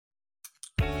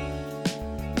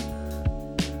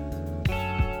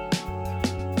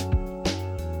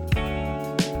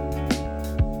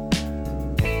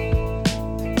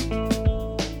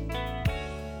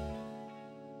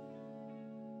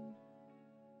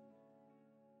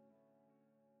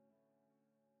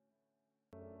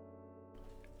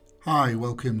Hi,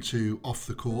 welcome to Off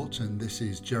the Court, and this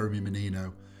is Jeremy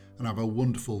Menino, and I have a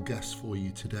wonderful guest for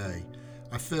you today.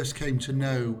 I first came to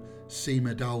know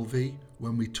Seema Dalvi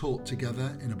when we taught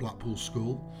together in a Blackpool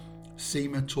school.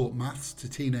 Seema taught maths to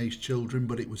teenage children,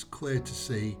 but it was clear to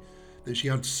see that she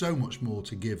had so much more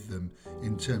to give them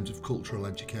in terms of cultural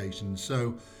education.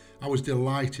 So I was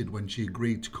delighted when she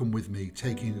agreed to come with me,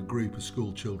 taking a group of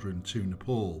school children to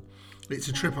Nepal. It's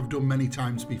a trip I've done many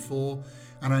times before,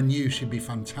 and I knew she'd be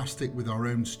fantastic with our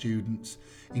own students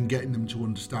in getting them to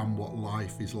understand what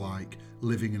life is like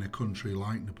living in a country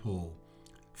like Nepal.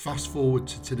 Fast forward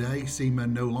to today, Seema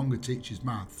no longer teaches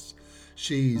maths.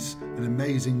 She's an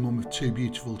amazing mum of two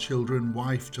beautiful children,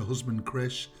 wife to husband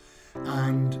Krish,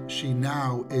 and she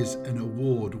now is an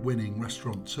award-winning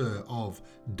restaurateur of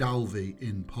Dalvee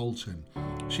in Poulton.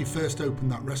 She first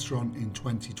opened that restaurant in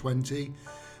 2020.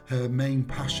 Her main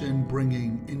passion,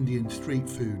 bringing Indian street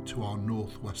food to our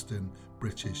northwestern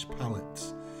British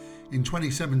palates. In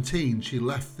 2017, she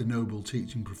left the noble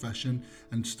teaching profession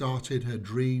and started her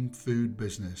dream food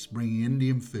business, bringing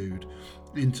Indian food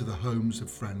into the homes of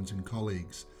friends and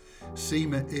colleagues.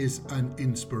 Seema is an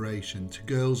inspiration to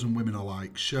girls and women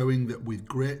alike, showing that with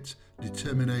grit,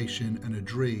 determination and a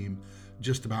dream,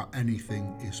 just about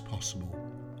anything is possible.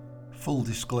 Full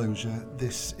disclosure,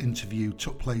 this interview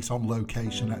took place on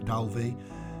location at Dalvee.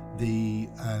 The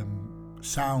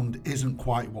sound isn't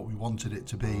quite what we wanted it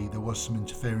to be. There was some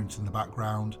interference in the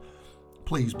background.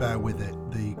 Please bear with it.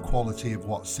 The quality of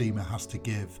what Seema has to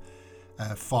give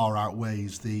far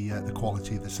outweighs the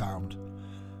quality of the sound.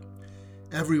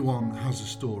 Everyone has a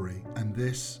story, and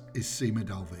this is Seema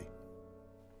Dalvi.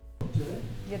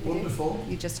 Wonderful.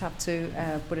 You just have to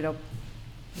put it up.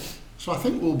 So I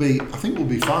think we'll be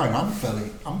fine.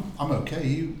 I'm okay.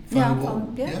 You fairly well?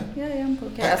 Yeah, I'm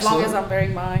okay. Excellent. As long as I'm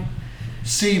wearing mine.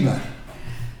 Seema,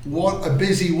 what a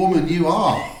busy woman you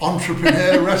are.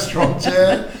 Entrepreneur,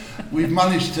 restaurateur. We've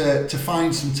managed to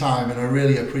find some time, and I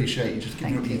really appreciate you just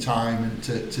giving up your time and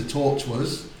to talk to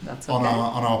us on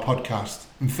our podcast.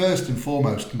 And first and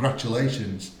foremost,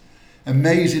 congratulations.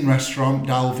 Amazing restaurant,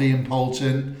 Dalvee in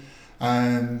Poulton.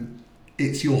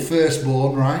 It's your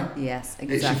firstborn, right? Yes,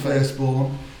 exactly. It's your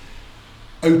firstborn.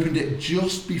 Opened it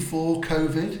just before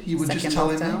COVID, you were second just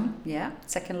telling lockdown, me? Yeah,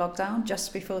 second lockdown,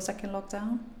 just before second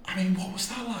lockdown. I mean, what was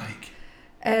that like?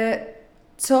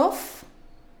 Tough,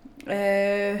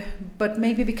 but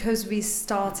maybe because we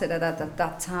started at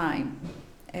that time,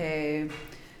 maybe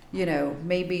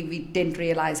we didn't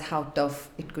realize how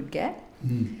tough it could get.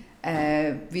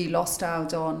 We lost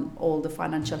out on all the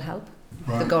financial help,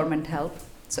 the government help.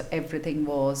 So everything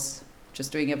was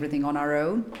just doing everything on our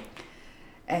own.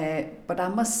 But I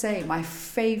must say, my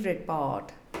favourite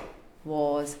part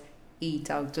was eat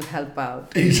out to help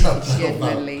out. Eat out to help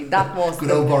out. That was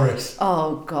good old Boris.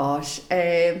 Oh gosh,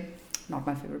 not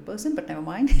my favourite person, but never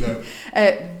mind. No.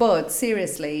 But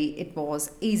seriously, it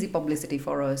was easy publicity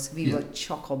for us. We were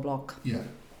chock-a-block. Yeah.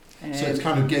 So it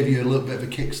kind of gave you a little bit of a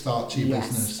kickstart to your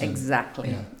business.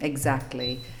 Exactly.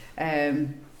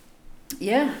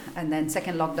 And then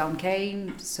second lockdown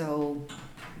came, so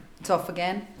tough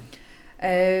again.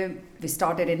 We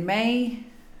started in May,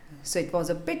 so it was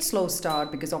a bit slow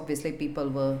start because obviously people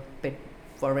were a bit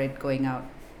worried going out.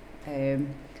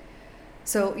 And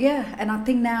I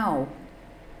think now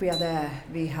we are there.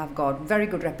 We have got very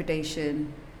good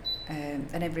reputation,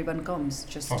 and everyone comes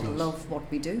just to love what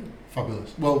we do.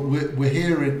 Fabulous. Well, we're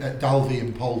here at Dalvee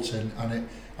in Poulton, and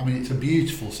it's a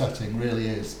beautiful setting, really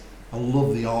is. I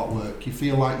love the artwork. You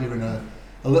feel like you're in a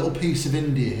little piece of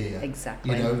India here.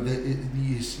 Exactly.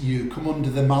 You come under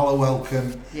the Mala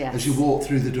welcome as you walk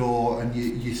through the door, and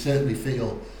you certainly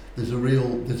feel there's a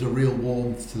real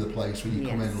warmth to the place when you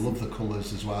come in. I love the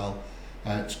colours as well.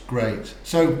 It's great.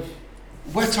 So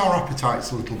whet our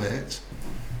appetites a little bit.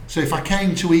 So if I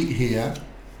came to eat here,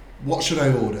 what should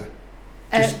I order?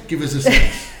 Just give us a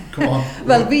sense. Come on.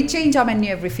 Well, we change our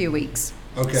menu every few weeks.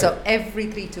 Okay. So every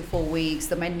 3 to 4 weeks,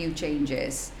 the menu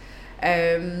changes.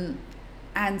 And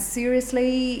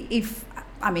seriously, if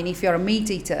you're a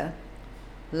meat eater,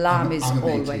 lamb is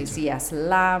always,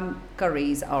 lamb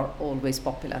curries are always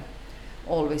popular.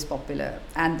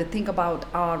 And the thing about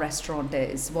our restaurant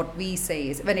is, what we say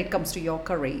is, when it comes to your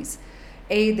curries,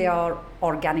 A, they are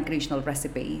organic regional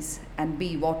recipes, and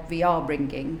B, what we are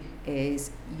bringing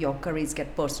is your curries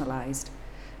get personalized.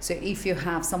 So if you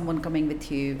have someone coming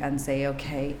with you and say,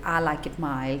 okay, I like it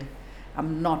mild,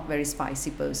 I'm not very spicy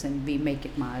person, we make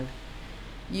it mild.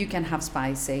 You can have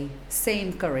spicy,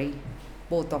 same curry,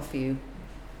 both of you,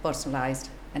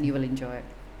 personalized, and you will enjoy it.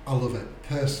 I love it.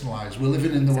 Personalised. We're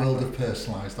living in the world of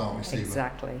personalised, aren't we, Seema?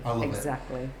 Exactly. I love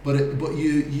it. But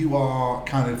you are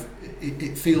kind of.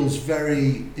 It feels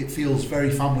very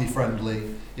family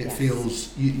friendly. It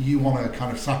feels you want to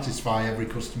kind of satisfy every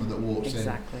customer that walks in.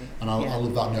 And I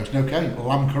love that notion. Okay, well,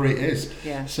 lamb curry it is.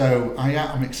 Yeah. So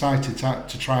I'm excited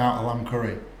to try out a lamb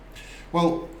curry.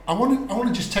 Well, I want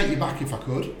to just take you back if I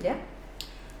could. Yeah.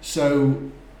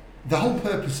 So the whole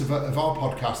purpose of our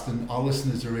podcast, and our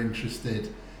listeners are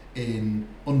interested in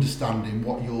understanding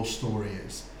what your story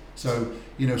is. So,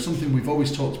 something we've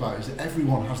always talked about is that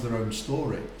everyone has their own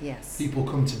story. Yes. People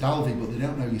come to Dalvee, but they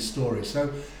don't know your story.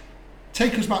 So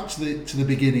take us back to the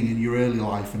beginning in your early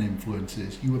life and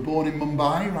influences. You were born in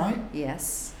Mumbai, right?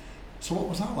 Yes. So what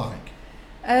was that like?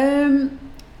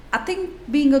 I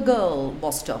think being a girl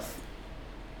was tough.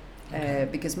 Okay.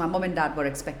 Because my mom and dad were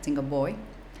expecting a boy.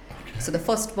 Okay. So the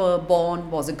first born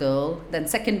was a girl, then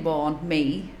second born,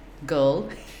 me, girl.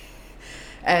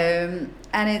 And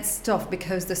it's tough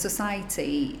because the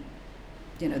society,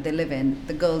 they live in,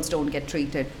 the girls don't get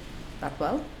treated that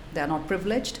well. They're not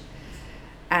privileged.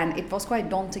 And it was quite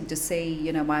daunting to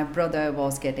say, my brother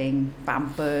was getting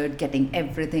pampered, getting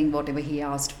everything, whatever he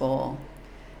asked for.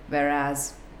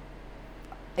 Whereas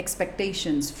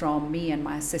expectations from me and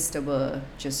my sister were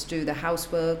just do the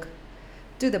housework,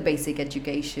 do the basic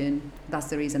education. That's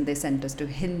the reason they sent us to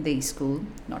Hindi school,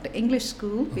 not an English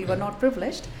school. Okay. We were not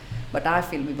privileged, but I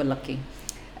feel we were lucky.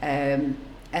 And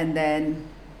then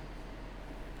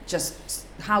just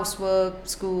housework,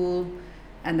 school,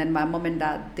 and then my mom and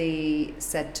dad, they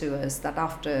said to us that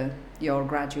after your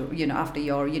after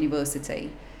your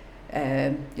university,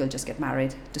 you'll just get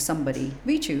married to somebody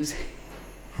we choose.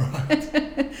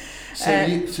 Right.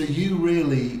 So you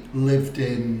really lived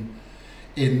in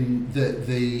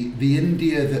the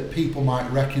India that people might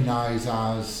recognise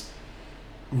as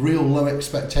real low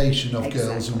expectation of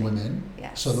girls and women.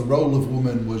 Yes. So the role of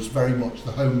woman was very much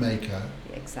the homemaker.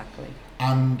 Exactly.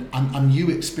 And you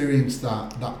experienced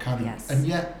that kind of, yes. and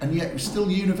yet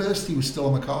still university was still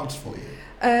on the cards for you.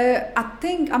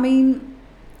 I mean,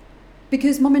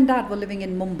 because mom and dad were living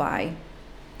in Mumbai,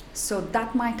 so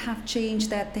that might have changed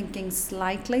their thinking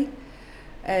slightly.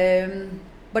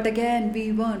 But again,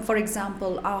 we weren't. For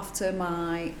example, after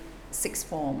my sixth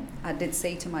form, I did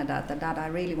say to my dad that, Dad, I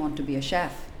really want to be a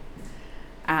chef.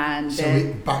 And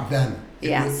so back then,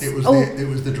 yes, it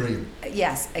was the dream.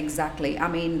 Yes, exactly. I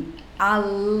mean, I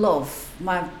love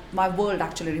my world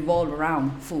actually revolved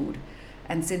around food,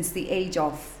 and since the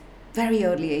very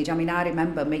early age, I mean, I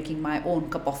remember making my own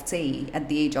cup of tea at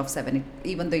the age of 7,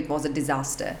 even though it was a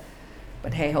disaster.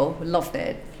 But hey ho, loved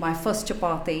it. My first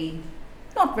chapati,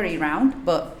 not very round,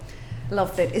 but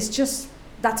loved it. It's just,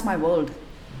 that's my world.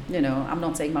 I'm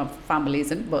not saying my family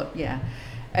isn't, but yeah.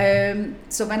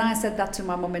 So when I said that to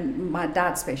my mom and my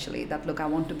dad especially, that look, I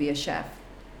want to be a chef,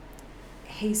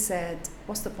 he said,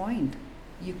 what's the point?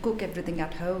 You cook everything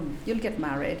at home, you'll get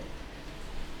married,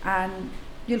 and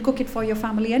you'll cook it for your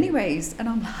family anyways. And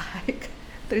I'm like,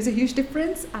 there is a huge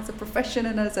difference as a profession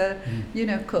and as a,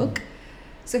 cook.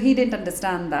 So he didn't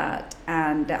understand that,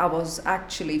 and I was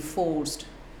actually forced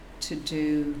to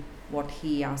do what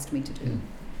he asked me to do.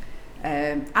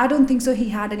 I don't think so he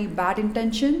had any bad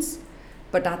intentions,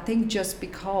 but I think just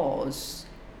because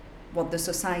what the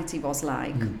society was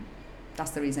like,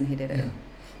 that's the reason he did it. Yeah.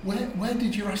 Where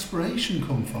did your aspiration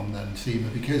come from then,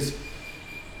 Seema? Because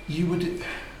you would,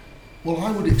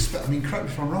 I would expect, correct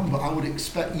me if I'm wrong, but I would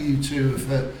expect you to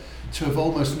have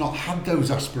almost not had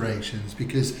those aspirations,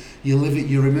 because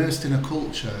you're immersed in a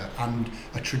culture and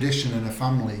a tradition and a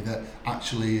family that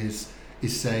actually is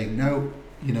saying, no,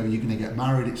 you're going to get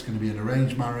married, it's going to be an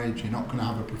arranged marriage, you're not going to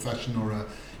have a profession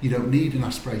you don't need an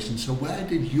aspiration. So where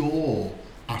did your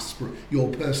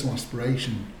personal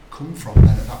aspiration come from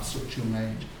then at that such young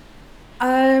age?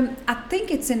 I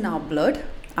think it's in our blood,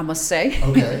 I must say.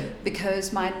 Okay.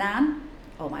 Because my nan,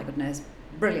 oh my goodness,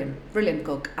 brilliant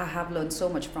cook. I have learned so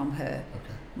much from her.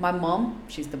 Okay. My mom,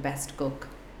 she's the best cook.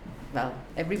 Well,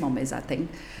 every mom is, I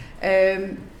think.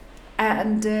 And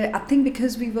I think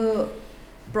because we were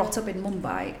brought up in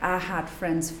Mumbai, I had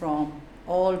friends from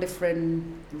all different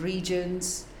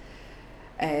regions.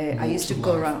 I used to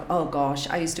go around,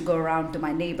 I used to go around to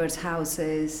my neighbors'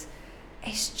 houses.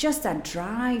 It's just that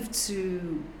drive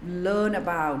to learn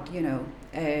about,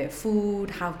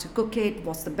 food, how to cook it,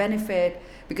 what's the benefit.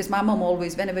 Because my mom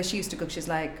always, whenever she used to cook, she's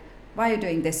like, why are you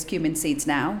doing this cumin seeds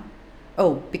now?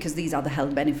 Oh, because these are the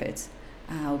health benefits.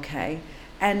 Okay.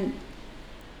 And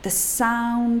the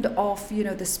sound of,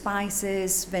 the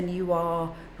spices when you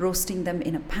are roasting them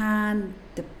in a pan,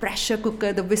 the pressure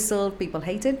cooker, the whistle, people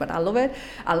hate it, but I love it.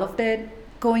 I loved it.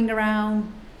 Going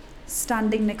around,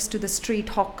 standing next to the street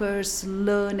hawkers,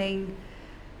 learning.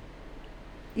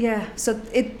 Yeah, so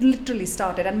it literally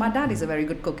started, and my dad is a very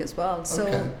good cook as well.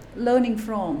 So learning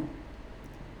from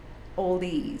all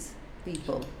these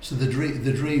people. So the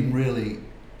dream really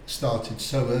started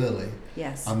so early.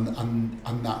 Yes. And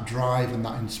that drive and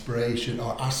that inspiration,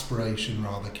 or aspiration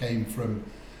rather, came from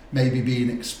maybe being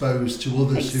exposed to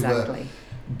others who were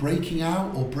breaking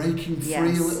out or breaking free a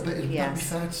little bit. Would that be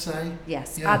fair to say?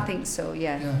 Yes, I think so,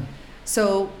 yeah.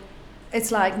 So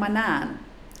it's like my nan,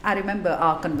 I remember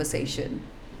our conversation.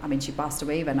 I mean, she passed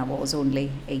away when I was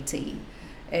only 18.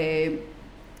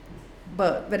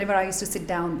 But whenever I used to sit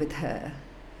down with her,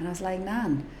 and I was like,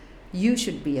 Nan, you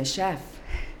should be a chef.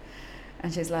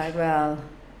 And she's like, well,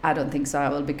 I don't think so, I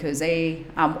will, because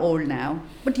I'm old now.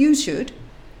 But you should.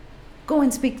 Go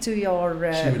and speak to your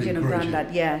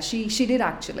granddad. Yeah, she did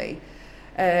actually.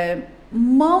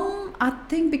 Mum, I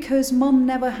think because Mum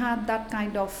never had that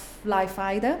kind of life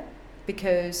either,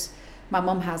 because my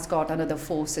mum has got another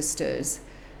 4 sisters.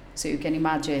 So you can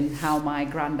imagine how my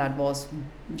granddad was,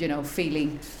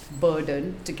 feeling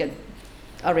burdened to get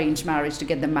arranged marriage, to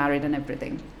get them married and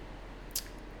everything.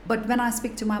 But when I used to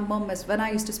speak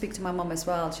to my mum as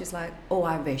well, she's like, oh,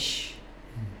 I wish.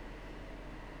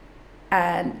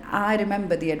 And I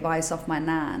remember the advice of my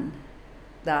nan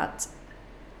that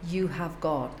you have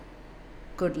got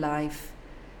good life,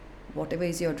 whatever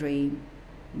is your dream,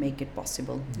 make it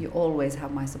possible. You always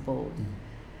have my support.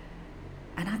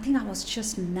 And I think I was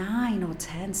just 9 or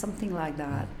 10, something like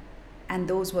that. And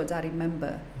those words I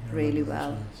remember really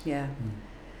well. Yeah.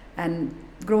 And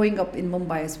growing up in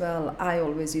Mumbai as well, I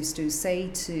always used to say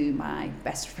to my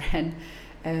best friend,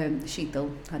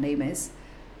 Sheetal, her name is,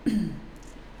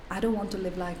 I don't want to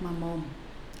live like my mom.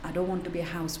 I don't want to be a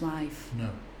housewife. No.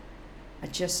 I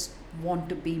just want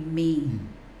to be me.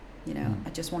 I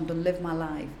just want to live my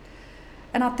life.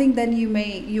 And I think then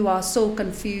you are so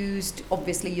confused.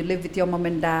 Obviously, you live with your mom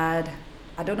and dad.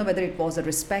 I don't know whether it was a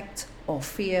respect or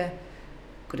fear.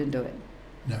 Couldn't do it.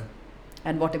 No.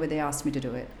 And whatever they asked me to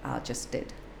do it, I just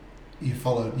did. You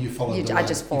followed the way. I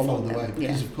just followed the way.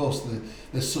 Because, of course,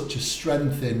 there's such a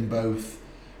strength in both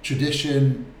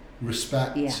tradition,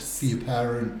 respect for your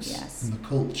parents, and the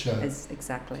culture.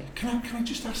 Exactly. Can I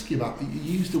just ask you about, you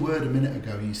used the word a minute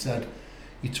ago,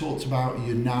 you talked about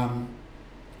your nan.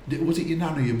 Was it your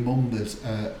nan or your mum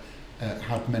that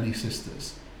had many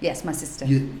sisters? Yes, my sister.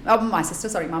 My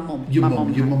mum. Your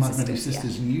mum had many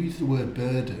sisters, and you used the word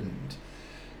burdened.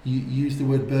 You used the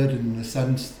word burden in the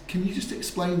sense, can you just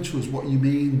explain to us what you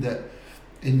mean that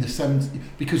in the sense,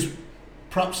 because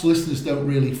perhaps listeners don't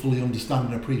really fully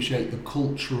understand and appreciate the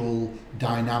cultural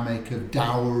dynamic of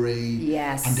dowry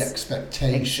and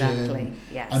expectation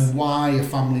and why a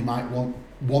family might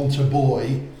want a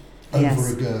boy over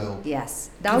a girl. Yes,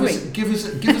 dowry. Give us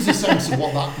a sense of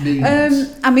what that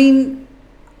means. I mean,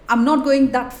 I'm not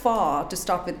going that far to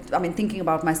start with. I mean, thinking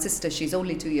about my sister, she's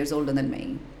only 2 years older than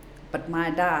me. But my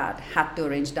dad had to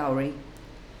arrange dowry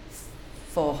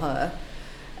for her.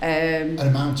 An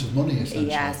amount of money, essentially.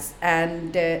 Yes,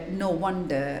 and no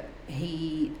wonder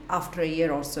he, after a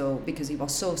year or so, because he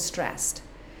was so stressed,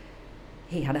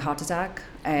 he had a heart attack,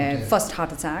 first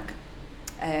heart attack.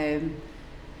 And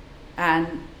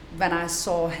when I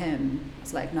saw him, I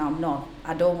was like, no,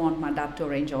 I don't want my dad to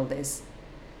arrange all this.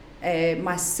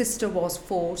 My sister was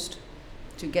forced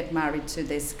to get married to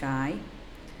this guy.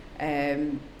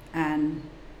 And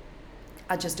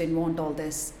I just didn't want all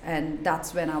this. And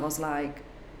that's when I was like,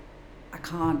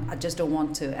 I just don't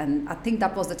want to. And I think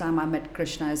that was the time I met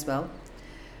Krishna as well,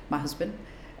 my husband.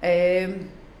 Same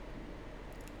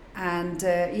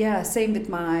with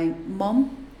my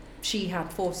mom. She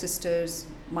had 4 sisters.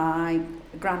 My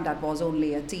granddad was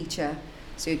only a teacher.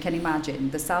 So you can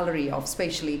imagine the salary of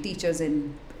especially teachers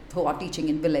who are teaching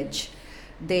in village,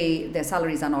 their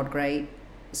salaries are not great.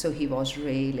 So he was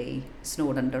really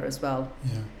snowed under as well.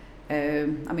 Yeah.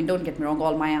 I mean, don't get me wrong,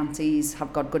 all my aunties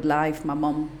have got good life. My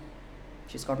mum,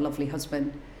 she's got a lovely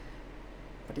husband.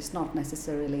 But it's not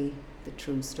necessarily the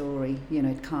true story.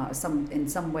 It can't. In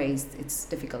some ways, it's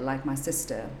difficult. Like my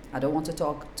sister, I don't want to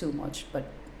talk too much, but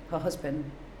her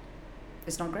husband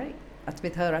is not great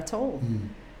with her at all.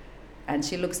 And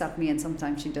she looks at me, and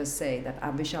sometimes she does say that I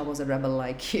wish I was a rebel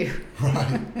like you.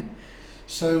 Right.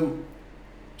 So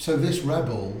this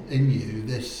rebel in you,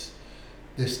 this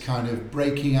kind of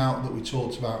breaking out that we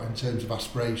talked about in terms of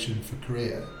aspiration for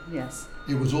career. Yes.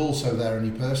 It was also there in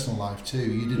your personal life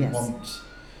too. You didn't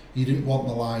want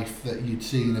the life that you'd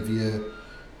seen of your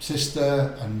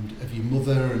sister and of your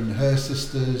mother and her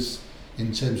sisters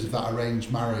in terms of that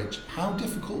arranged marriage. How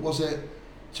difficult was it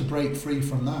to break free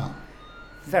from that?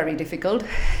 Very difficult.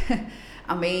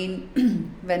 I mean,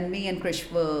 when me and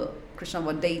Krishna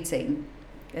were dating.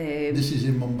 This is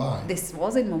in Mumbai? This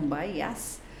was in Mumbai,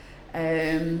 yes.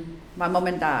 My mum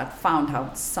and dad found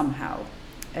out somehow.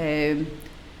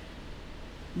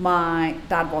 My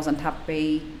dad wasn't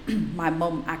happy. My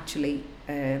mum actually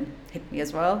hit me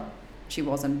as well. She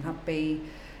wasn't happy.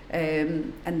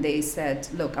 And they said,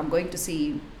 look, I'm going to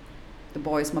see the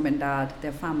boys' mum and dad,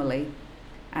 their family,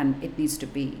 and it needs to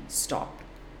be stopped.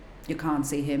 You can't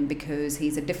see him because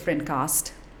he's a different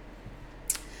caste.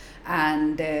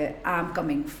 And I'm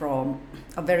coming from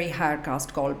a very high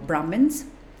caste called Brahmins.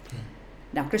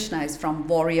 Now, Krishna is from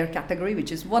warrior category,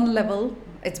 which is one level.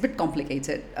 It's a bit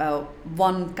complicated.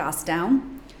 One caste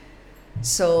down.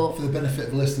 So, for the benefit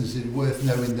of listeners, it's worth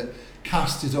knowing that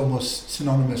caste is almost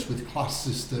synonymous with class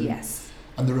system. Yes.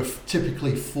 And there are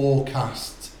typically 4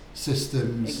 caste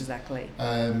systems. Exactly.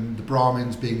 The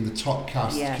Brahmins being the top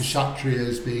caste, yes.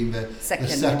 Kshatriyas being the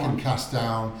second caste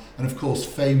down. And of course,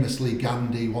 famously,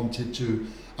 Gandhi wanted to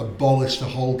abolish the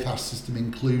whole caste system,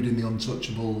 including the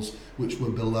untouchables, which were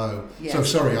below. Yes. So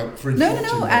sorry for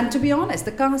interrupting. No. And to be honest,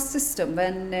 the caste system,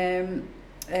 when,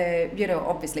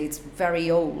 obviously it's very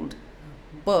old,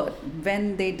 but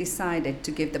when they decided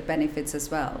to give the benefits as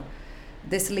well,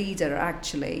 this leader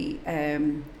actually,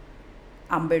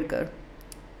 Ambedkar,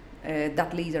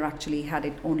 that leader actually had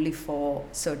it only for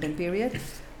certain period,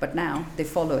 but now they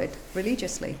follow it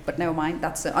religiously. But never mind,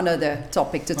 that's another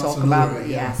topic to talk about.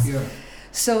 Yes.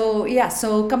 Yeah.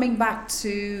 So coming back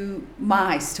to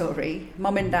my story,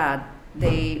 mum and dad,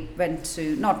 they went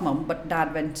to, not mum, but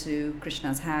dad went to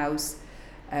Krishna's house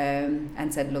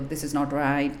and said, look, this is not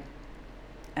right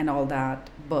and all that.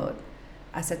 But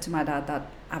I said to my dad that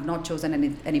I've not chosen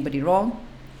anybody wrong.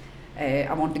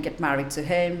 I want to get married to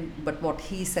him. But what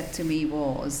he said to me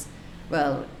was,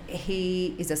 well,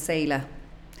 he is a sailor.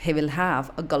 He will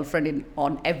have a girlfriend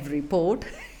on every port.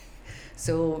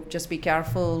 So just be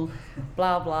careful,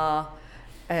 blah, blah.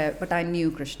 But I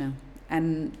knew Krishna.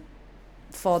 And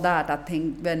for that, I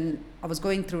think when I was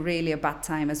going through really a bad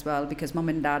time as well, because mum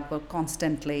and dad were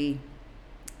constantly,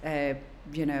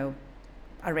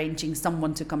 arranging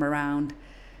someone to come around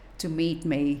to meet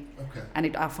me. Okay.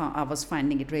 And I was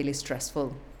finding it really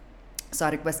stressful. So I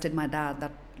requested my dad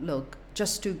that, look,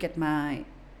 just to get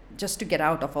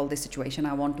out of all this situation,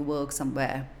 I want to work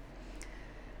somewhere.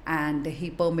 And he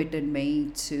permitted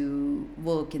me to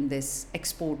work in this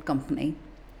export company.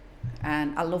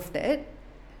 And I loved it.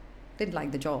 Didn't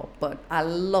like the job, but I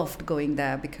loved going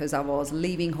there because I was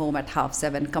leaving home at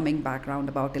 7:30, coming back around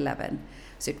about 11.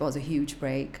 So it was a huge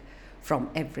break from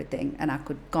everything, and I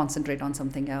could concentrate on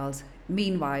something else.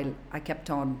 Meanwhile, I kept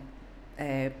on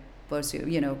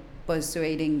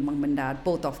persuading mum and dad,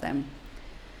 both of them.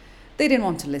 They didn't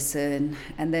want to listen,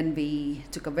 and then we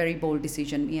took a very bold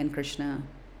decision, me and Krishna.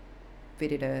 We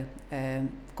did a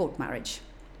court marriage.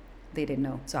 They didn't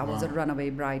know. So I was a runaway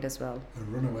bride as well. A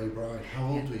runaway bride. How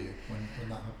old were you when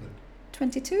that happened?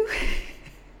 22.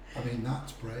 I mean,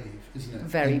 that's brave, isn't it?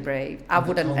 Very brave. I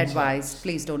wouldn't advise,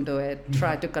 please don't do it.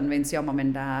 Try to convince your mom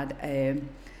and dad.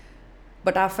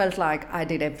 But I felt like I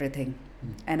did everything.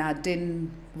 And I didn't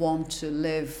want to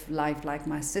live life like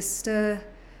my sister.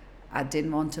 I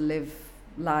didn't want to live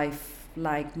life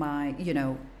like my,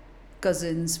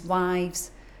 cousins'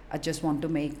 wives. I just want to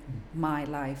make my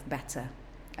life better.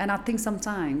 And I think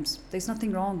sometimes there's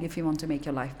nothing wrong if you want to make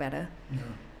your life better.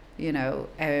 No.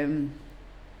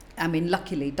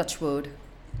 Luckily, touch wood,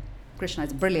 Krishna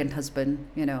is a brilliant husband,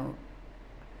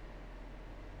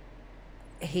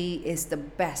 He is the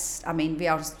best. We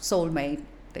are soulmate.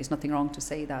 There's nothing wrong to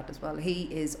say that as well. He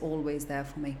is always there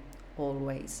for me,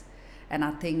 always. And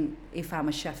I think if I'm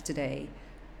a chef today,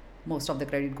 most of the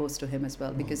credit goes to him as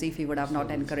well, because if he would have not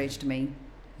encouraged me,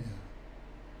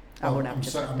 I would have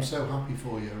I'm so happy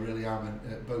for you, I really am,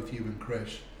 both you and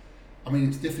Krish.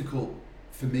 It's difficult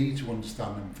for me to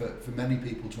understand, and for many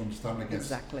people to understand, I guess,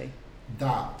 exactly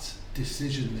that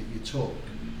decision that you took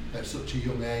at such a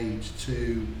young age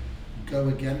to go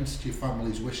against your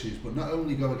family's wishes, but not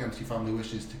only go against your family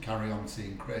wishes to carry on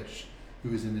seeing Krish,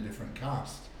 who is in a different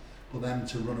caste, but then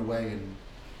to run away and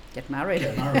get married.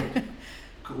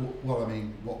 Well,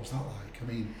 what was that like?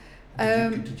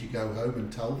 Did you go home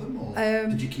and tell them, or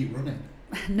did you keep running?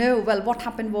 No, well, what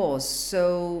happened was,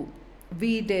 so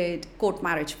we did court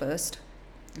marriage first,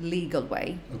 legal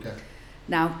way. Okay.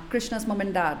 Now, Krishna's mom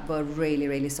and dad were really,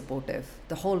 really supportive.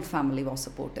 The whole family was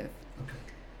supportive. Okay.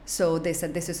 So they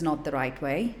said, this is not the right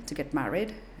way to get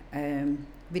married.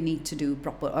 We need to do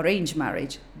proper arranged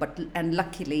marriage. And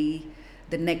luckily,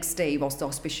 the next day was the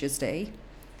auspicious day.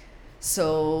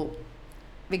 So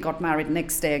we got married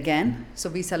next day again. So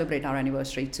we celebrate our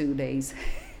anniversary 2 days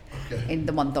in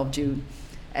the month of June.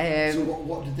 So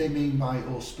what did they mean by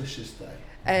auspicious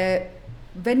day?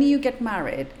 When you get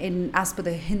married, as per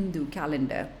the Hindu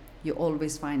calendar, you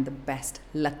always find the best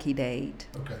lucky date.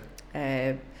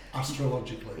 Okay.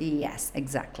 Astrologically. Yes,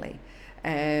 exactly.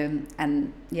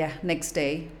 And yeah, next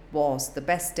day was the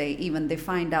best day. Even they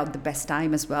find out the best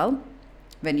time as well,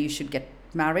 when you should get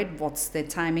married, what's the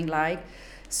timing like.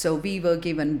 So we were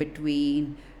given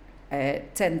between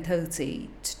 10:30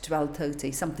 to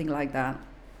 12:30, something like that.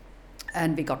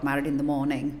 And we got married in the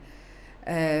morning.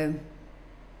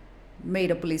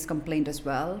 Made a police complaint as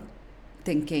well,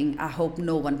 thinking, I hope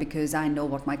no one, because I know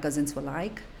what my cousins were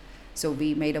like. So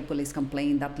we made a police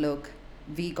complaint that, look,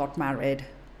 we got married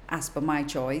as per my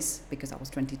choice, because I was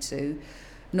 22.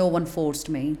 No one forced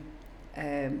me.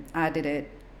 I did it.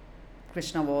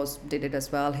 Krishna did it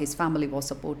as well. His family was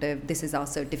supportive. This is our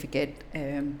certificate.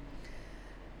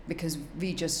 Because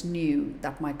we just knew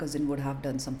that my cousin would have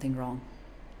done something wrong.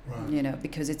 Right.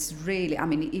 Because it's really,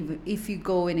 if you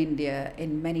go in India,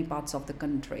 in many parts of the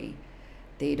country,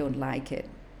 they don't like it.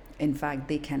 In fact,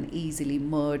 they can easily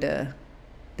murder,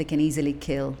 they can easily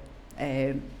kill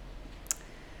the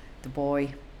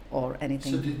boy or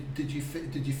anything. So did you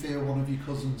fear one of your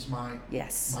cousins might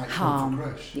harm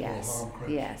Krish? Yes. Or harm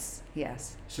Krish?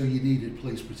 Yes. So you needed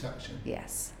police protection?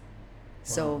 Yes.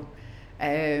 Wow. So,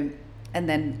 and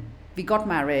then we got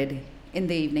married. In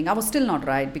the evening, I was still not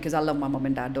right, because I love my mom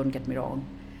and dad, don't get me wrong.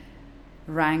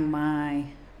 Rang my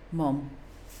mom.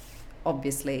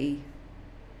 Obviously,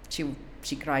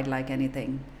 she cried like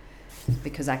anything,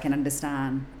 because I can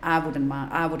understand. I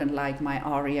wouldn't like my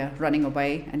Arya running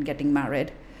away and getting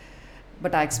married.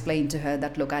 But I explained to her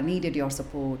that, look, I needed your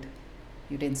support.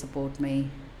 You didn't support me,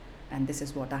 and this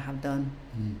is what I have done.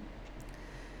 Mm.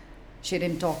 She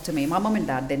didn't talk to me. My mom and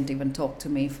dad didn't even talk to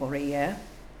me for a year.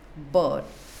 But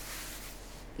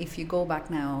if you go back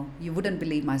now, you wouldn't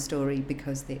believe my story,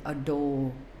 because they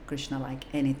adore Krishna like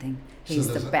anything. He's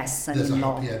the best son-in-law. There's a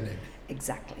happy ending.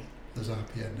 Exactly. There's a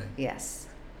happy ending. Yes.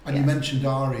 And you mentioned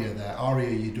Arya there. Arya,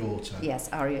 your daughter. Yes,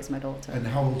 Arya is my daughter. And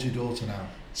how old's your daughter now?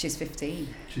 She's 15.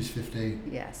 She's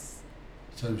 15. Yes.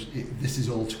 So this is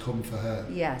all to come for her.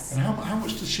 Yes. And how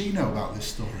much does she know about this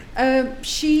story?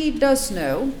 She does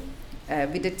know.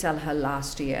 We did tell her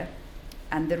last year.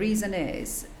 And the reason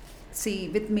is, see,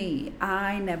 with me,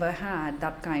 I never had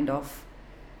that kind of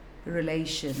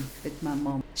relation with my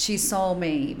mom. She saw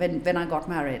me when I got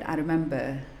married. I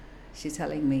remember she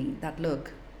telling me that,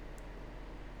 look,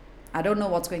 I don't know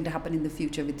what's going to happen in the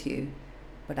future with you,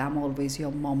 but I'm always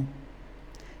your mom.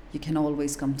 You can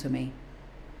always come to me.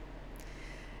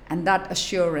 And that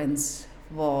assurance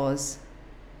was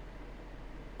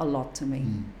a lot to me.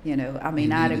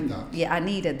 I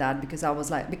needed that, because I was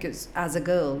like, because as a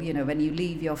girl, when you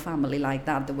leave your family like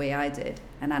that, the way I did,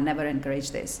 and I never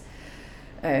encouraged this,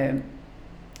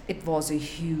 it was a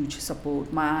huge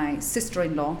support. My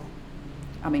sister-in-law,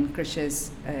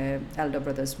 Krish's elder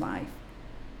brother's wife,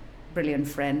 brilliant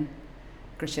friend.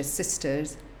 Krish's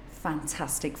sisters,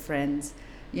 fantastic friends,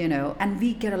 and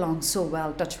we get along so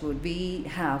well, touch wood. We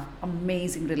have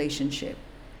amazing relationship.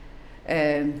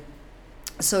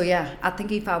 So yeah, I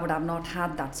think if I would have not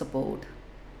had that support,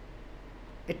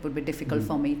 it would be difficult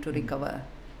for me to recover.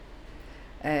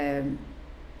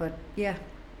 But yeah,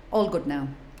 all good now.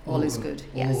 All is good.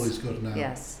 Yes. All is good now.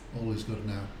 Yes. All is good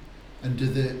now. And do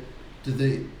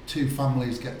the two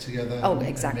families get together? Oh, and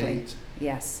exactly. meet?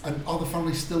 Yes. And are the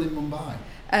families still in Mumbai?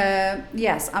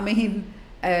 Yes.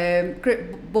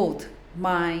 Both.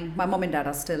 My mom and dad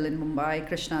are still in Mumbai.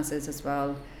 Krishna's is as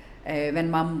well. When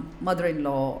my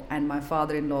mother-in-law and my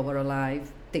father-in-law were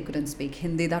alive, they couldn't speak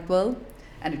Hindi that well,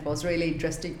 and it was really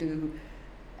interesting to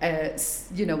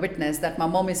witness that my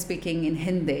mom is speaking in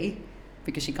Hindi,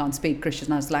 because she can't speak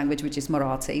Krishna's language, which is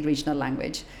Marathi, regional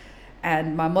language,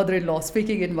 and my mother-in-law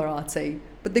speaking in Marathi,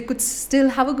 but they could still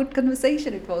have a good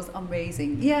conversation. It was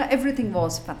amazing. Yeah, everything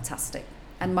was fantastic,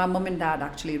 and my mom and dad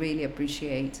actually really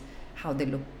appreciate how they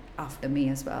look after me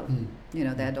as well,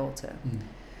 their daughter.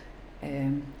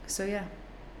 So yeah,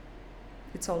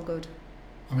 it's all good.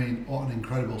 What an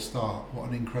incredible start, what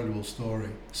an incredible story.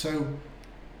 So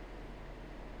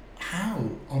how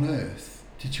on earth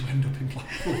did you end up in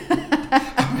Blackpool?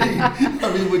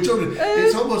 We're talking,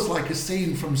 it's almost like a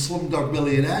scene from Slumdog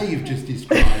Millionaire you've just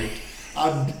described.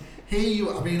 And here you,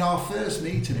 our first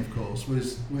meeting, of course,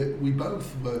 was we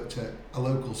both worked at a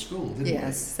local school, didn't we?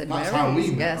 Yes, St. That's Mary's. how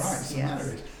we met, yes, right? St. yes.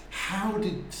 Mary's. How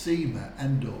did Seema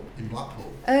end up in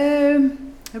Blackpool?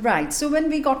 Right, so when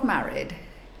we got married,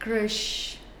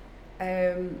 Krish,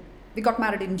 we got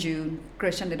married in June.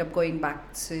 Krish ended up going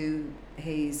back to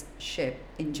his ship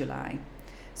in July.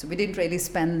 So we didn't really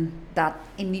spend that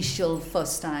initial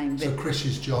first time. So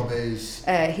Krish's job is?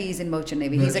 He's in Merchant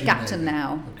Navy. He's a captain Navy.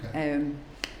 now. Okay.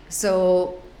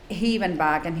 So he went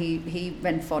back and he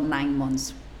went for 9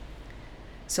 months.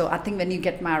 So I think when you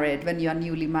get married, when you are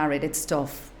newly married, it's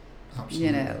tough. Absolutely.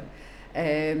 You know.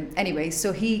 Anyway,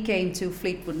 so he came to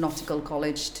Fleetwood Nautical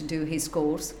College to do his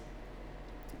course.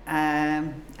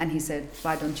 And he said,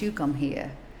 why don't you come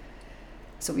here?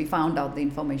 So we found out the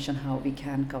information how we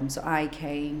can come. So I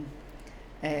came,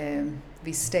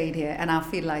 we stayed here, and I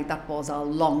feel like that was our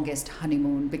longest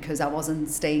honeymoon because I wasn't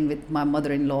staying with my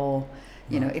mother-in-law.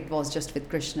 You know, it was just with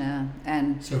Krishna.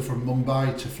 And so from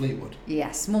Mumbai to Fleetwood?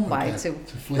 Yes, Mumbai to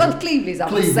Fleetwood. Well, Cleveland,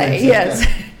 I would say, okay. yes.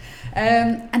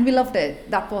 And we loved it.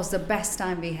 That was the best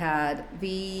time we had.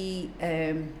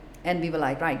 And we were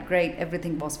like, right, great,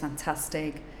 everything was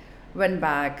fantastic. Went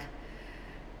back,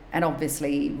 and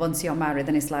obviously once you're married,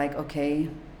 then it's like, okay,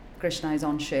 Krishna is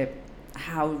on ship.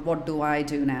 What do I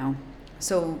do now?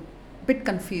 So a bit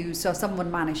confused. So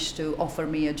someone managed to offer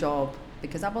me a job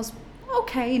because I was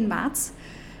okay in maths.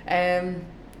 And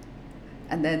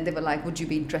then they were like, would you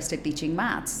be interested teaching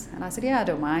maths? And I said, yeah, I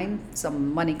don't mind,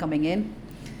 some money coming in.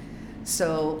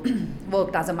 So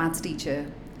worked as a maths teacher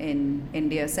in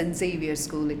India, St. Xavier's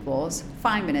School it was,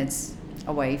 5 minutes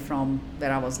away from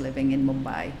where I was living in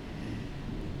Mumbai.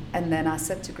 And then I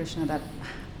said to Krishna that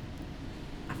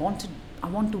I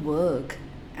want to work.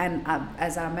 And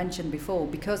as I mentioned before,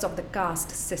 because of the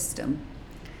caste system,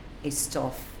 it's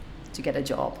tough to get a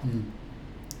job.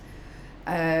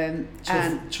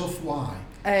 Tough why?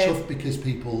 Tough because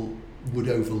people would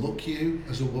overlook you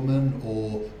as a woman,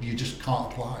 or you just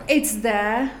can't apply? It's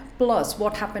there. Plus,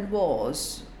 what happened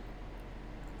was,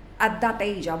 at that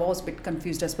age, I was a bit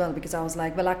confused as well because I was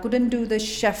like, well, I couldn't do the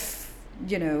chef,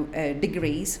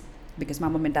 degrees because my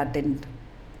mom and dad didn't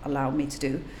allow me to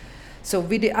do. So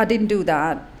I didn't do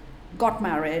that. Got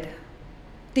married,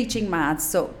 teaching maths.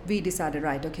 So we decided,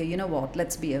 right, okay, you know what?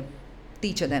 Let's be a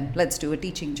teacher then. Let's do a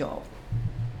teaching job.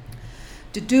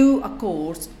 To do a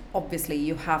course, obviously,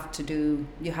 you have to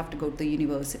go to the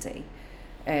university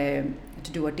to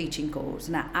do a teaching course.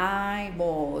 Now, I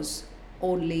was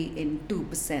only in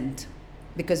 2%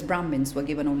 because Brahmins were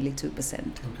given only 2%.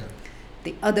 Okay.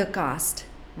 The other caste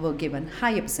were given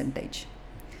higher percentage.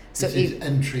 So this is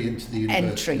entry into the university.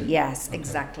 Entry, yes, okay.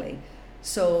 Exactly.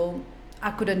 So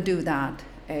I couldn't do that.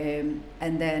 And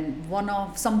then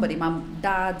my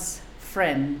dad's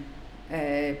friend,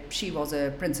 she was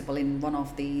a principal in one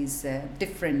of these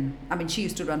she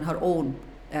used to run her own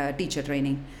teacher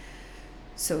training.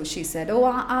 So she said,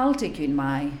 I'll take you in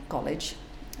my college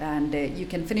and you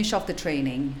can finish off the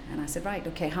training. And I said, right,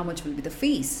 okay, how much will be the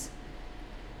fees?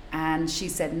 And she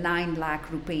said 9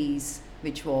 lakh rupees,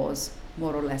 which was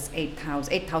more or less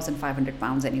 8,500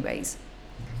 pounds anyways.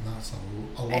 That's a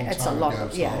long time ago,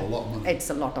 yeah, a lot of money. It's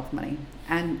a lot of money.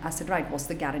 And I said, right, what's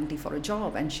the guarantee for a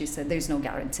job? And she said, there's no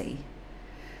guarantee.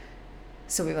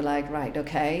 So we were like, right,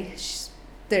 okay,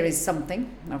 there is something,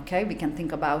 okay, we can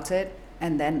think about it.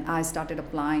 And then I started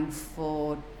applying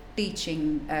for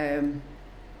teaching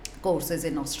courses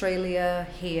in Australia,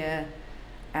 here,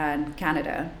 and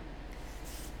Canada.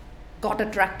 Got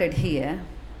attracted here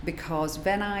because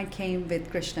when I came with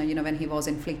Krishna, when he was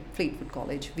in Fleetwood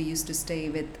College, we used to stay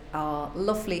with our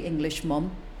lovely English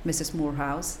mum, Mrs.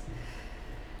 Morehouse,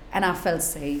 and I felt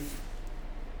safe.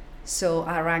 So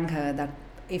I rang her that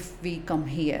if we come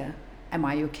here, am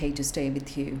I okay to stay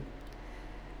with you?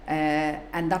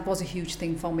 And that was a huge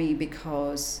thing for me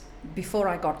because before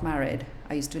I got married,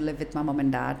 I used to live with my mom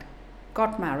and dad.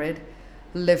 Got married,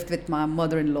 lived with my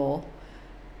mother-in-law.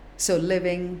 So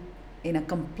living in a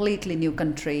completely new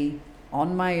country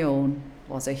on my own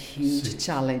was a huge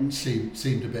challenge.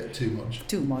 Seemed a bit too much.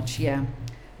 Too much, yeah.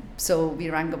 So we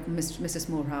rang up Mrs.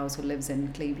 Morehouse, who lives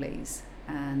in Cleveland,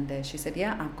 and she said,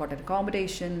 yeah, I've got an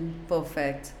accommodation,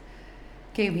 perfect.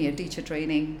 Came here, teacher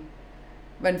training,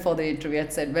 went for the interview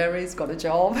and said, Mary's got a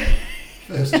job.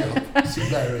 First job, so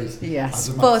Mary's. Yes,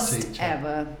 as a first teacher.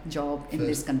 ever job in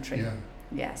this country. Yeah.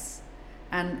 Yes,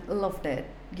 and loved it.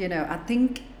 I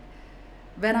think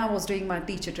when I was doing my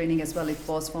teacher training as well, it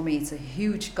was for me, it's a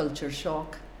huge culture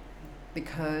shock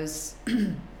because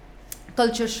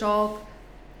culture shock,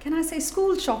 can I say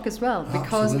school shock as well?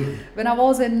 Because Absolutely. When I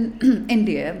was in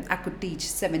India, I could teach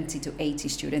 70 to 80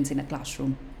 students in a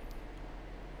classroom.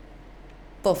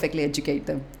 Perfectly educate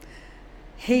them.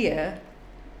 Here,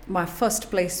 my first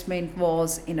placement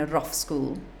was in a rough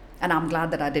school, and I'm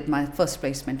glad that I did my first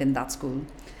placement in that school.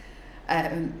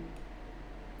 And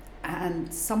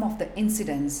some of the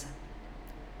incidents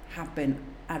happened.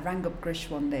 I rang up Krish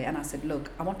one day and I said,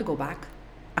 look, I want to go back.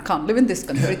 I can't live in this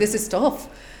country. This is tough.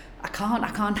 I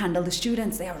can't handle the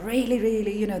students. They are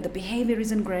really, the behavior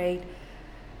isn't great.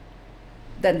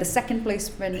 Then the second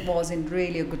placement was in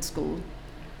really a good school.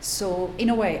 So in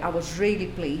a way, I was really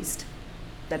pleased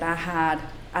that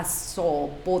I saw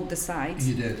both the sides.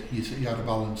 You did. You had a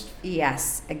balanced.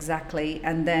 Yes, exactly.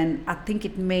 And then I think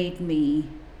it made me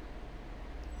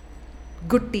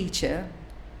good teacher.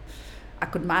 I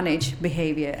could manage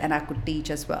behavior and I could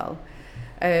teach as well.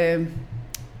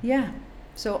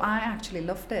 So I actually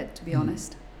loved it, to be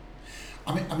honest.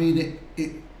 I mean,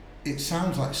 it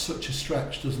sounds like such a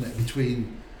stretch, doesn't it,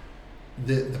 between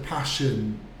the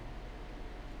passion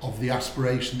of the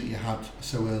aspiration that you had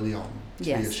so early on to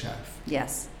be a chef.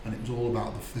 Yes. And it was all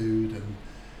about the food and,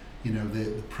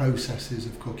 the processes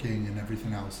of cooking and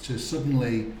everything else, to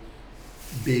suddenly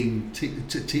being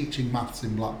teaching maths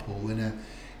in Blackpool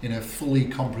in a fully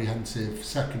comprehensive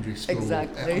secondary school.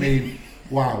 Exactly. I mean,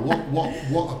 wow,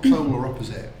 what a polar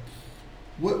opposite.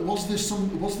 Was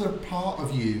there a part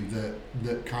of you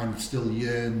that kind of still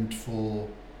yearned for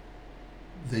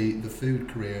the food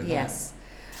career? Yes.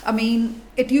 I mean,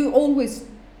 it always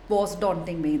was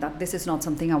daunting me that this is not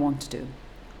something I want to do.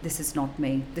 This is not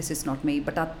me.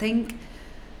 But I think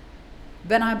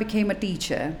when I became a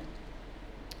teacher,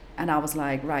 and I was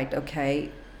like, right,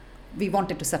 okay, we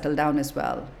wanted to settle down as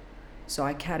well. So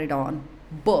I carried on.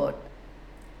 But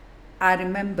I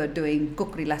remember doing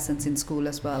cookery lessons in school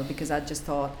as well, because I just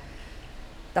thought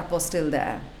that was still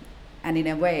there. And in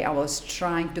a way, I was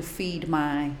trying to feed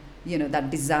my, that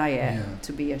desire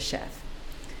to be a chef.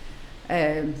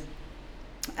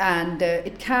 And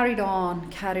it carried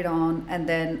on. And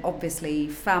then obviously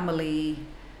family.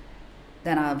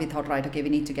 Then we thought, right, okay, we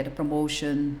need to get a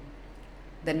promotion.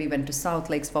 Then we went to South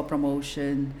Lakes for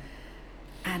promotion.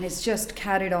 And it's just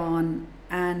carried on.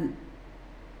 And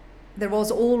there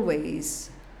was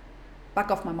always,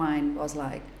 back of my mind was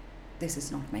like, this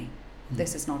is not me.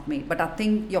 This is not me. But I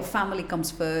think your family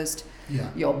comes first,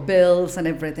 your bills and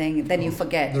everything. Then you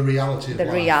forget the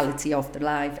reality of the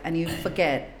life, and you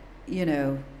forget,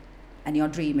 and your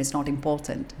dream is not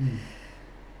important.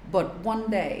 But one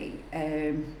day,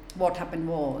 what happened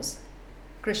was,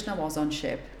 Krishna was on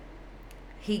ship.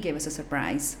 He gave us a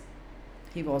surprise.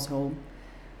 He was home.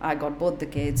 I got both the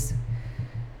kids,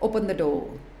 opened the door.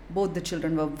 Both the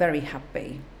children were very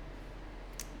happy.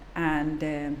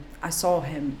 And I saw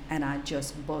him and I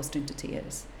just burst into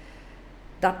tears.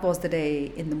 That was the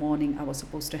day in the morning I was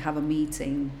supposed to have a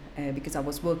meeting because I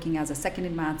was working as a second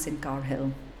in maths in Car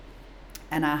Hill.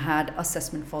 And I had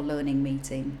assessment for learning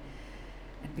meeting.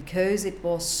 And because it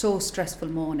was so stressful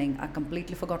morning, I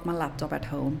completely forgot my laptop at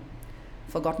home,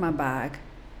 forgot my bag,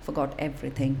 forgot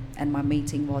everything. And my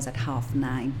meeting was at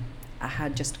 9:30. I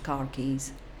had just car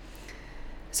keys.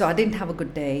 So I didn't have a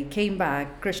good day. Came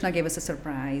back, Krishna gave us a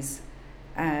surprise,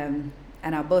 and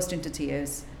I burst into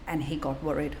tears, and he got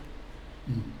worried.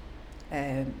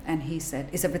 And he said,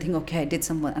 is everything okay? Did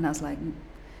someone? And I was like,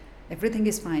 everything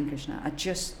is fine, Krishna. I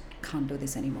just can't do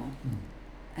this anymore.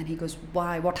 And he goes,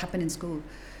 why? What happened in school?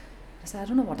 I said, I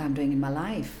don't know what I'm doing in my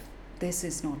life. This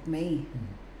is not me.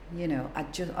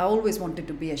 I always wanted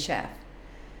to be a chef.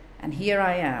 And here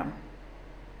I am,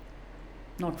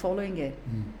 not following it.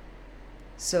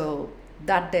 So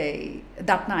that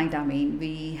night,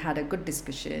 we had a good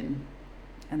discussion.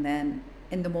 And then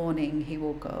in the morning, he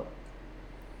woke up.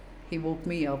 He woke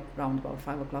me up around about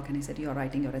 5 o'clock and he said, you're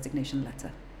writing your resignation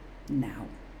letter now.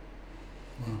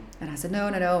 Wow. And I said, no,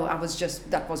 that was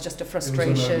just a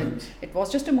frustration. It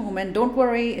was just a moment. Don't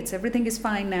worry, everything is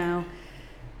fine now.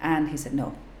 And he said,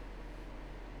 no,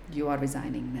 you are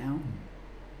resigning now.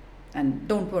 And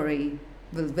don't worry,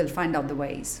 we'll find out the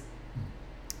ways.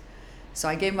 So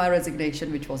I gave my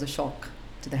resignation, which was a shock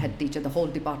to the head teacher, the whole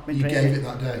department. You gave it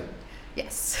that day?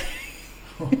 Yes.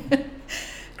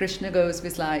 Krishna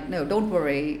was like, no, don't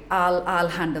worry, I'll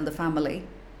handle the family.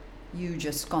 You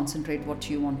just concentrate what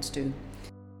you want to do.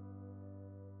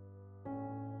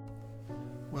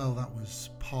 Well, that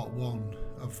was part one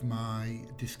of my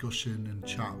discussion and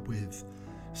chat with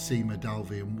Seema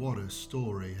Dalvi, and what a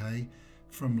story, hey?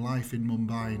 From life in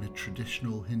Mumbai in a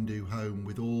traditional Hindu home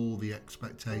with all the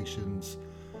expectations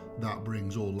that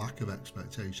brings, or lack of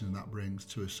expectation that brings,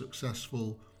 to a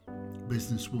successful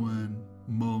businesswoman,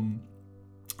 mum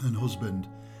and husband.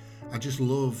 I just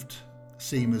loved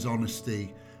Seema's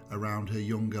honesty around her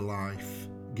younger life,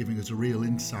 giving us a real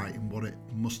insight in what it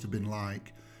must have been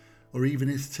like, or even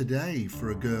is today,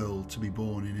 for a girl to be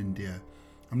born in India.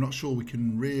 I'm not sure we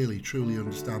can really truly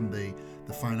understand the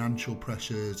financial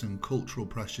pressures and cultural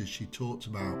pressures she talked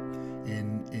about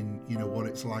in what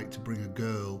it's like to bring a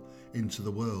girl into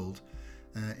the world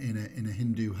in a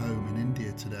Hindu home in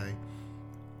India today.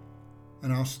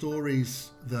 And our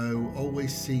stories, though,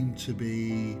 always seem to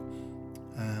be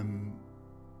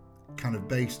kind of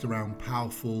based around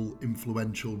powerful,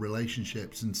 influential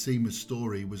relationships, and Seema's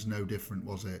story was no different,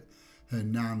 was it? Her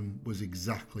nan was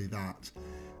exactly that,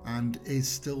 and is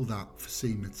still that for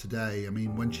Seema today. I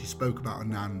mean, when she spoke about her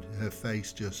nan, her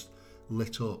face just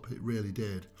lit up, it really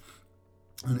did.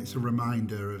 And it's a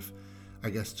reminder of, I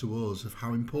guess, to us, of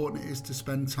how important it is to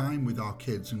spend time with our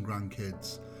kids and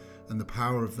grandkids, and the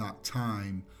power of that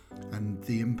time and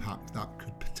the impact that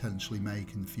could potentially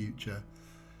make in the future.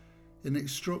 And it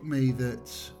struck me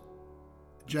that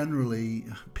generally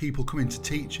people come into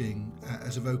teaching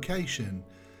as a vocation,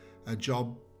 a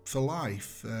job for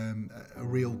life, a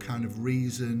real kind of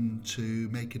reason to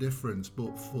make a difference.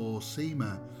 But for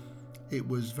Seema, it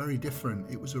was very different.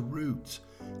 It was a route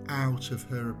out of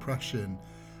her oppression,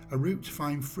 a route to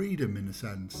find freedom in a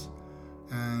sense.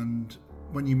 And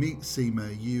when you meet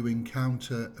Seema, you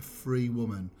encounter a free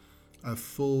woman, a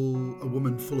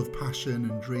woman full of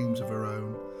passion and dreams of her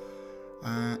own.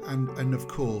 And of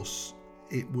course,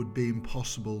 it would be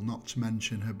impossible not to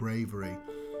mention her bravery.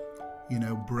 You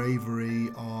know, bravery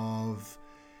of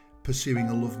pursuing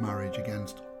a love marriage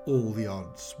against all the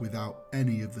odds, without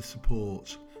any of the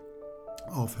support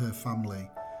of her family,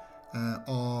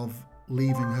 of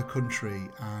leaving her country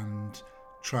and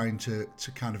trying to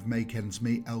kind of make ends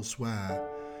meet elsewhere,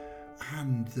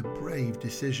 and the brave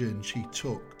decision she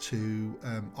took to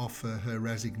offer her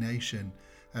resignation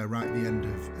right at the end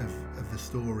of the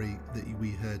story that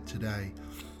we heard today.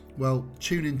 Well,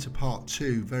 tune into part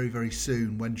 2 very, very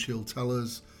soon, when she'll tell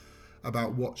us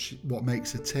about what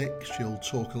makes her tick. She'll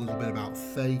talk a little bit about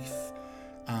faith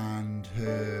and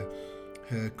her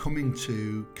coming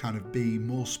to kind of be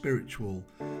more spiritual,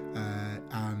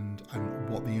 and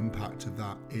what the impact of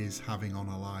that is having on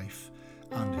her life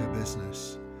and her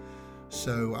business.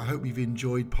 So I hope you've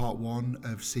enjoyed part 1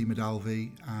 of Seema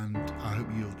Dalvi, and I hope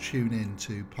you'll tune in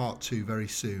to part 2 very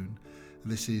soon.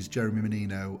 This is Jeremy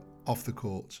Menino, Off the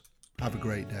Court. Have a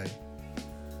great day.